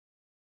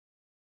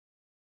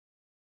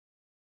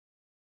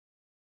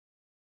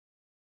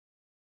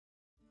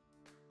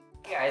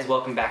Hey guys,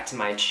 welcome back to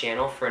my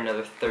channel for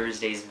another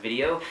Thursday's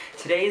video.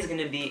 Today is going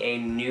to be a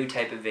new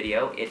type of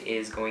video. It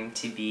is going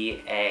to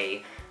be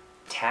a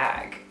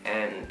tag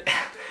and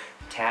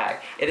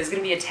It is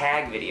going to be a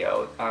tag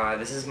video.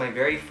 This is my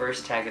very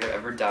first tag that I've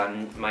ever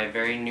done. My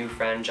very new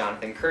friend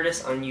Jonathan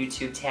Curtis on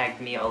YouTube tagged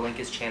me. I'll link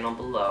his channel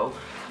below.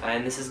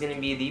 And this is going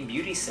to be the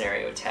beauty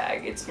scenario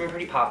tag. It's been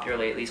pretty popular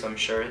lately, so I'm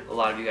sure a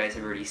lot of you guys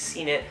have already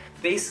seen it.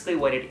 Basically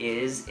what it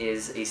is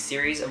a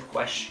series of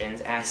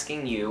questions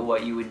asking you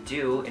what you would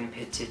do in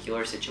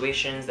particular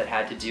situations that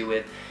had to do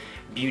with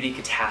beauty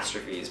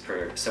catastrophes,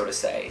 so to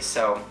say.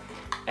 So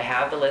I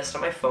have the list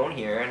on my phone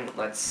here, and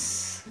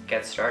let's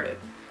get started.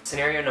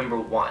 Scenario number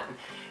 1.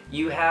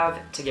 You have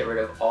to get rid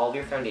of all of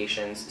your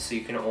foundations, so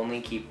you can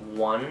only keep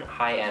one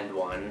high-end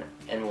one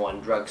and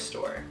one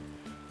drugstore.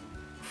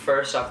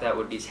 First off, that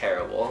would be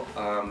terrible,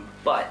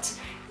 but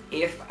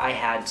if I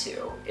had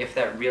to, if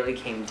that really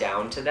came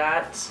down to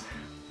that,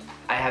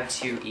 I have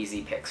two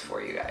easy picks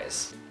for you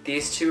guys.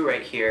 These two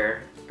right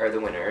here are the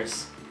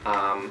winners.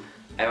 I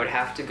would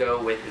have to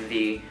go with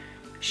the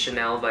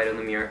Chanel Vita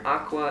Lumiere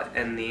Aqua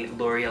and the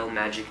L'Oreal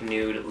Magic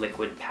Nude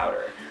Liquid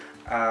Powder.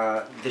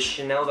 The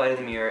Chanel Vita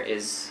Lumiere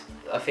is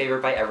a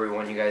favorite by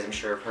everyone. You guys, I'm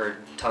sure, have heard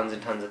tons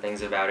and tons of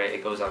things about it.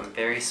 It goes on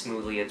very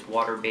smoothly. It's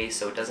water-based,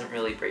 so it doesn't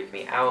really break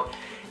me out.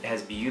 It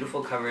has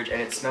beautiful coverage,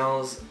 and it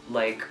smells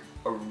like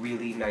a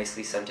really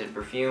nicely scented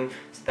perfume.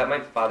 So that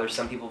might bother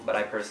some people, but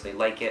I personally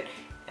like it.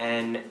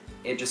 And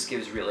it just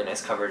gives really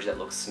nice coverage that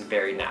looks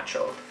very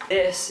natural.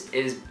 This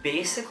is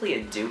basically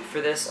a dupe for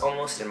this,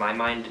 almost in my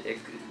mind,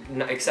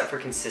 except for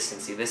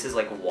consistency. This is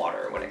like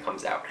water when it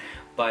comes out.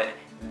 But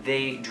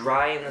they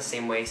dry in the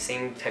same way,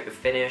 same type of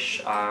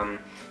finish,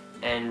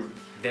 and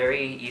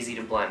very easy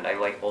to blend. I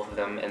like both of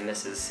them, and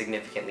this is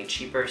significantly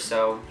cheaper,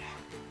 so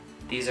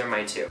these are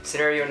my two.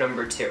 Scenario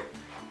number 2.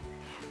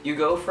 You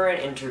go for an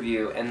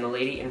interview, and the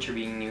lady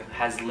interviewing you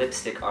has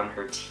lipstick on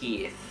her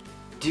teeth.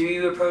 Do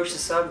you approach the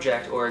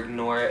subject or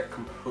ignore it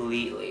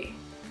completely?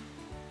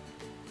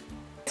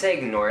 I say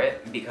ignore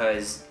it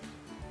because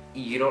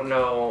you don't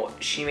know,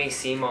 she may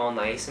seem all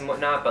nice and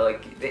whatnot, but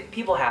like,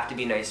 people have to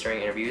be nice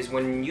during interviews.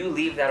 When you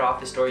leave that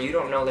office door, you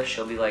don't know that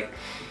she'll be like,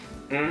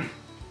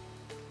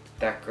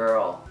 that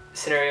girl.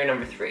 Scenario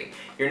number 3.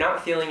 You're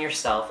not feeling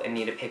yourself and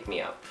need a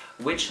pick-me-up.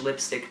 Which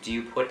lipstick do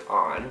you put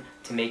on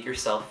to make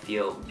yourself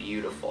feel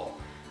beautiful?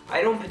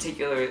 I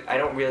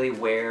don't really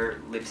wear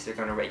lipstick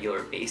on a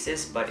regular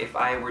basis, but if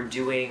I were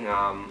doing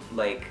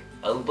like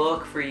a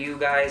look for you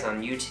guys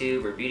on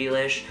YouTube or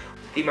Beautylish,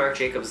 the Marc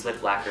Jacobs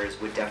lip lacquers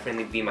would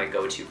definitely be my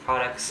go-to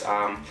products.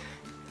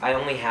 I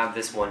only have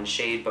this one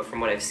shade, but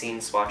from what I've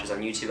seen swatches on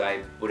YouTube,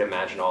 I would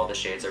imagine all the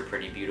shades are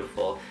pretty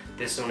beautiful.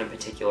 This one in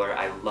particular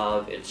I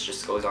love. It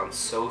just goes on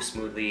so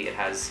smoothly. It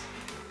has,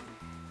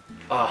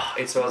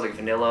 it smells like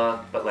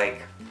vanilla, but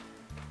like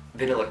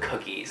vanilla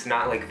cookies,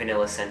 not like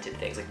vanilla scented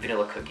things, like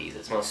vanilla cookies.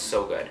 It smells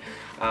so good.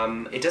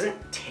 It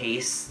doesn't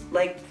taste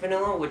like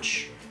vanilla,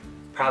 which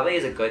probably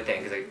is a good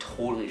thing because I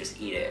totally just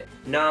eat it.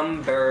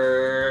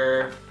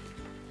 Number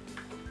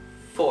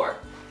 4.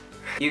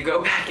 You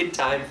go back in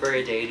time for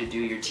a day to do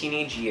your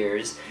teenage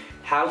years.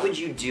 How would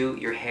you do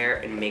your hair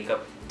and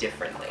makeup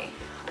differently?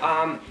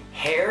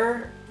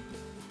 Hair,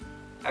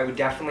 I would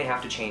definitely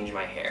have to change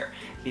my hair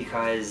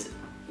because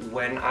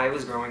when I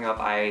was growing up,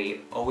 I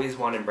always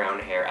wanted brown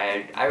hair.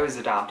 I was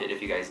adopted,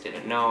 if you guys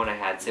didn't know, and I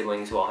had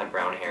siblings who all had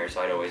brown hair,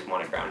 so I'd always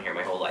wanted brown hair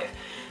my whole life.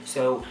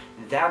 So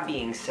that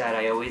being said,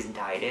 I always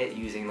dyed it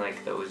using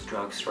like those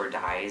drugstore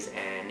dyes,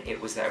 and it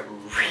was that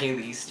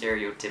really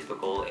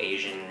stereotypical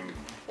Asian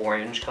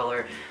orange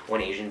color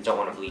when Asians don't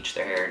want to bleach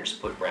their hair and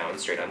just put brown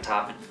straight on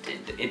top.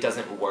 It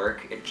doesn't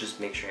work. It just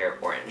makes your hair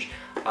orange.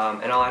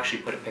 And I'll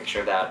actually put a picture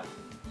of that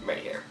right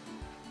here.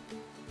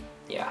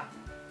 Yeah,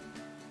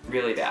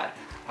 really bad.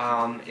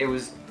 It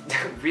was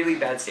a really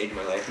bad stage of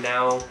my life.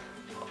 Now,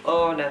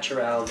 oh,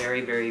 natural,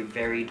 very, very,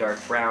 very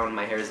dark brown.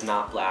 My hair is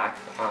not black.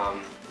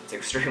 It's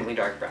extremely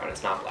dark brown,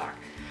 it's not black.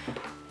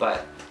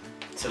 But,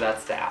 so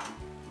that's that.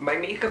 My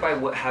makeup, I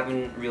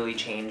haven't really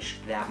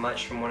changed that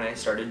much from when I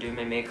started doing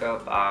my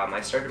makeup.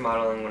 I started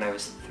modeling when I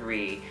was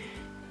 3,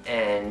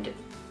 and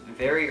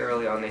very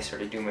early on they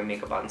started doing my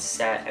makeup on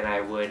set, and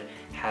I would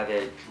have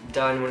it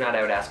done. When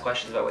I would ask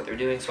questions about what they're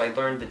doing, so I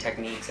learned the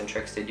techniques and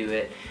tricks to do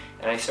it.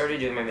 And I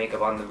started doing my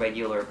makeup on the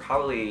regular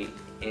probably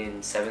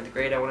in 7th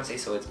grade, I want to say,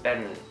 so it's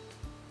been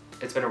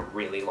a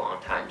really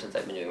long time since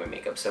I've been doing my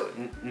makeup, so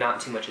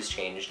not too much has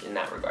changed in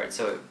that regard.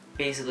 So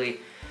basically,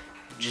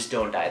 just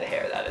don't dye the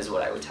hair. That is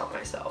what I would tell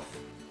myself.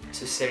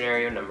 So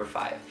scenario number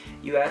 5.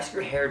 You ask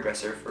your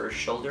hairdresser for a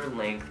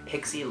shoulder-length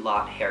pixie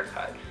lot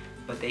haircut,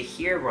 but they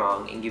hear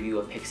wrong and give you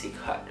a pixie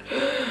cut.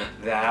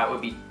 That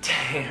would be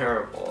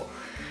terrible.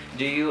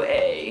 Do you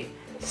A,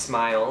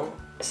 smile,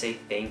 say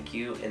thank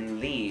you, and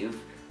leave,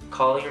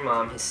 call your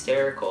mom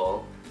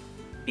hysterical,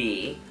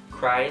 B,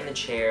 cry in the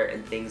chair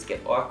and things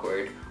get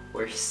awkward,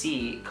 or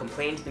C,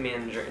 complain to the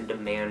manager and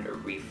demand a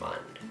refund?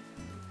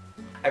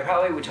 I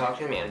probably would talk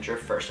to the manager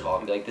first of all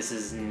and be like, this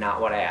is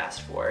not what I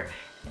asked for.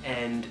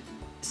 And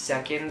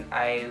Second,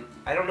 I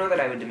don't know that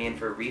I would demand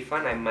for a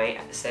refund. I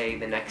might say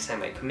the next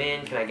time I come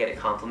in, can I get a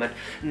compliment?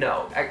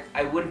 No,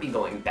 I wouldn't be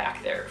going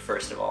back there,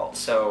 first of all.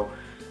 So,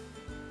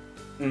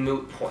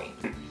 moot point.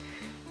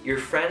 Your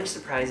friend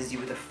surprises you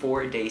with a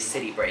 4-day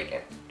city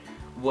break-in.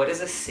 What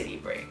is a city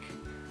break?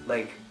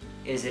 Like,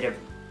 is it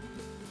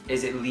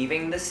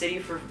leaving the city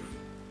for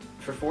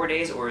 4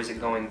 days, or is it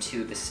going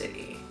to the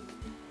city?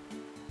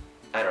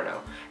 I don't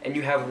know. And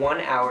you have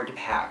 1 hour to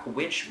pack.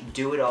 Which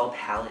do-it-all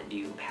palette do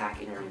you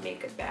pack in your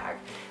makeup bag?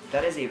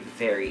 That is a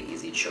very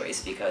easy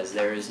choice because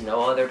there is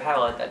no other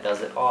palette that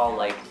does it all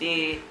like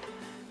the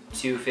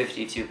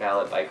 252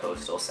 palette by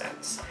Coastal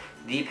Scents.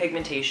 The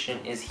pigmentation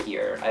is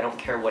here. I don't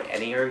care what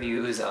any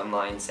reviews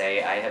online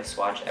say. I have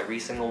swatched every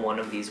single one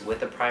of these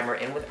with a primer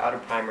and without a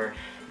primer.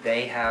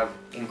 They have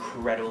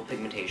incredible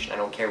pigmentation. I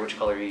don't care which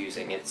color you're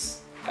using.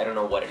 I don't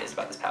know what it is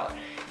about this palette.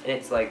 And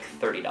it's like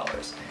 $30.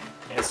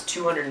 It has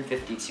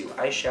 252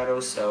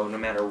 eyeshadows, so no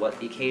matter what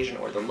the occasion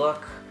or the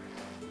look,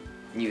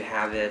 you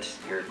have it.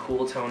 Your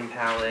cool tone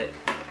palette,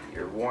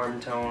 your warm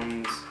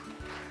tones,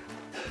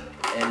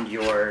 and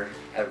your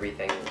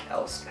everything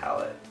else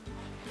palette.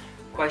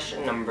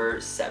 Question number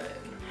 7.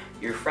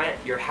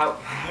 Your house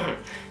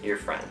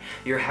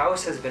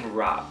has been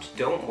robbed.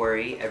 Don't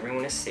worry,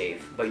 everyone is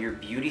safe, but your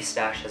beauty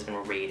stash has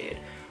been raided.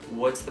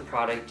 What's the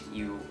product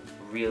you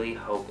really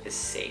hope is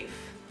safe?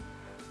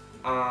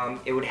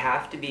 It would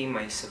have to be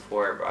my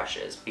Sephora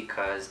brushes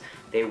because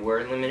they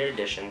were limited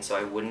edition, so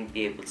I wouldn't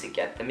be able to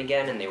get them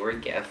again, and they were a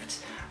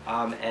gift.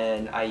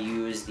 And I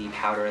use the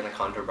powder and the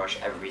contour brush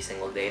every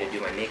single day to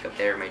do my makeup.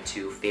 They're my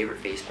 2 favorite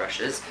face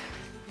brushes.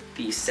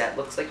 The set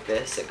looks like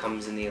this. It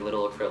comes in the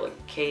little acrylic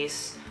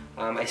case.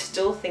 I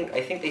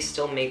think they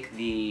still make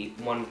the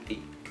one with the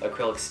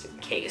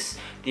acrylic case,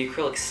 the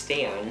acrylic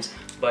stand,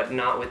 but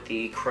not with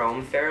the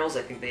chrome ferrules.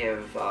 I think they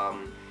have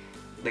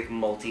like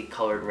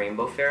multicolored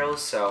rainbow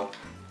ferrules, so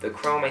the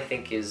chrome I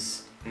think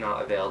is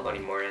not available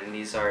anymore, and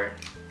these are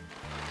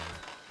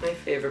my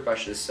favorite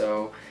brushes,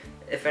 so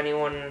if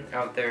anyone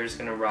out there is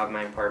gonna rob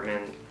my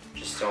apartment,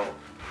 just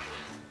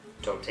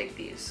don't take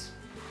these.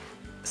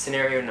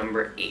 Scenario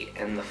number 8,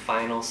 and the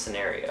final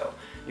scenario.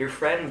 Your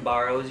friend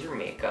borrows your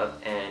makeup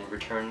and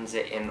returns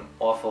it in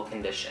awful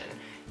condition.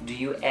 Do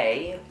you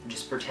A,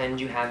 just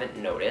pretend you haven't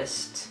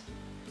noticed,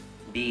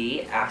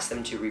 B, ask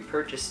them to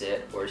repurchase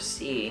it, or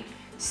C,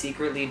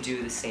 secretly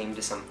do the same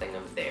to something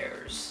of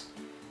theirs?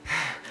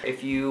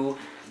 If you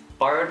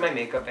borrowed my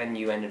makeup and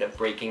you ended up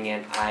breaking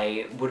it,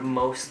 I would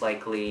most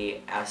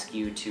likely ask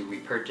you to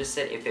repurchase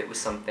it if it was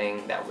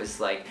something that was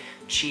like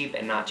cheap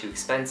and not too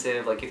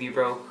expensive. Like if you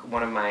broke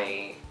one of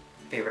my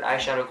favorite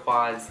eyeshadow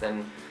quads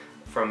then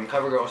from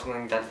CoverGirl or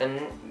something like that,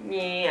 then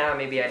yeah,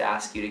 maybe I'd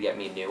ask you to get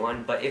me a new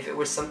one. But if it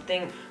was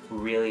something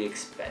really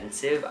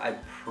expensive, I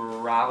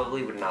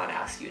probably would not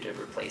ask you to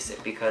replace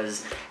it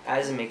because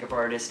as a makeup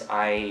artist,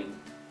 I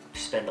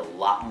spend a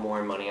lot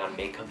more money on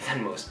makeup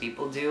than most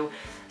people do.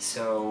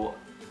 So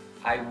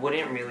I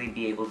wouldn't really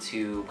be able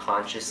to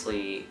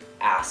consciously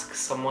ask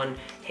someone,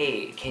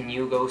 hey, can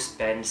you go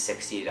spend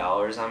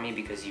 $60 on me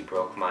because you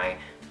broke my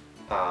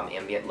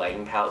ambient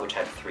lighting palette, which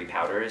had 3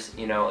 powders?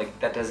 You know, like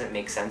that doesn't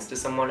make sense to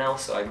someone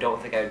else, so I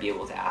don't think I would be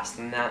able to ask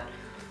them that.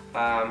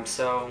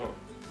 So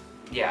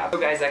yeah. So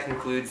guys, that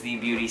concludes the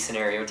beauty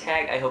scenario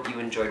tag. I hope you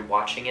enjoyed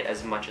watching it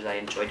as much as I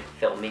enjoyed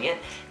filming it.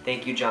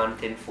 Thank you,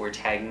 Jonathan, for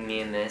tagging me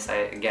in this.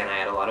 Again, I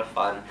had a lot of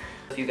fun.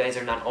 If you guys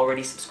are not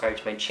already subscribed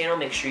to my channel,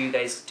 make sure you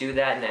guys do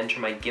that and enter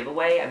my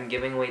giveaway. I'm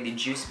giving away the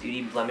Juice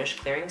Beauty Blemish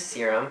Clearing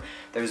Serum.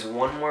 There's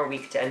 1 more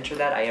week to enter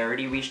that. I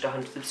already reached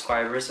 100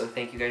 subscribers, so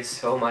thank you guys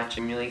so much.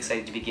 I'm really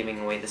excited to be giving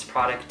away this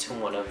product to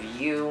one of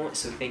you,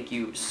 so thank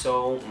you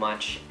so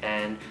much,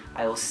 and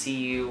I will see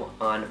you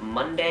on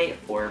Monday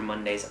for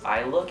Monday's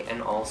eye look,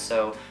 and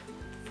also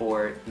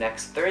for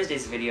next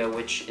Thursday's video,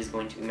 which is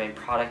going to be my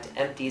product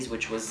empties,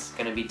 which was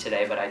going to be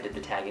today, but I did the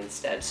tag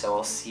instead. So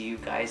I'll see you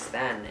guys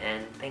then,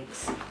 and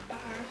thanks. Bye.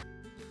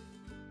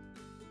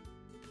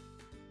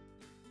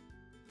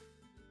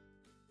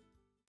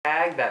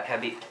 Tag that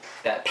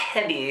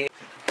Pebby.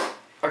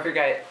 Parker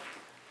guy.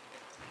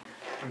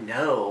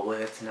 No,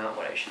 that's not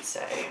what I should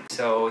say.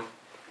 So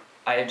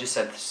I have just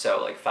said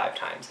so like 5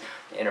 times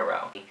in a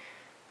row.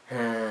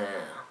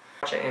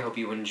 I hope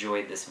you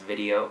enjoyed this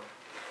video.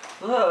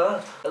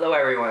 Hello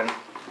everyone.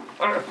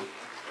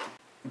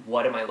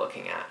 What am I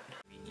looking at?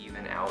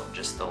 Even out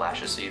just the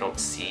lashes so you don't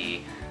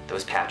see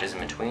those patches in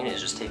between is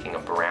just taking a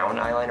brown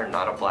eyeliner,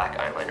 not a black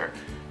eyeliner,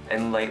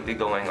 and lightly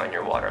going on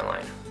your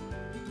waterline.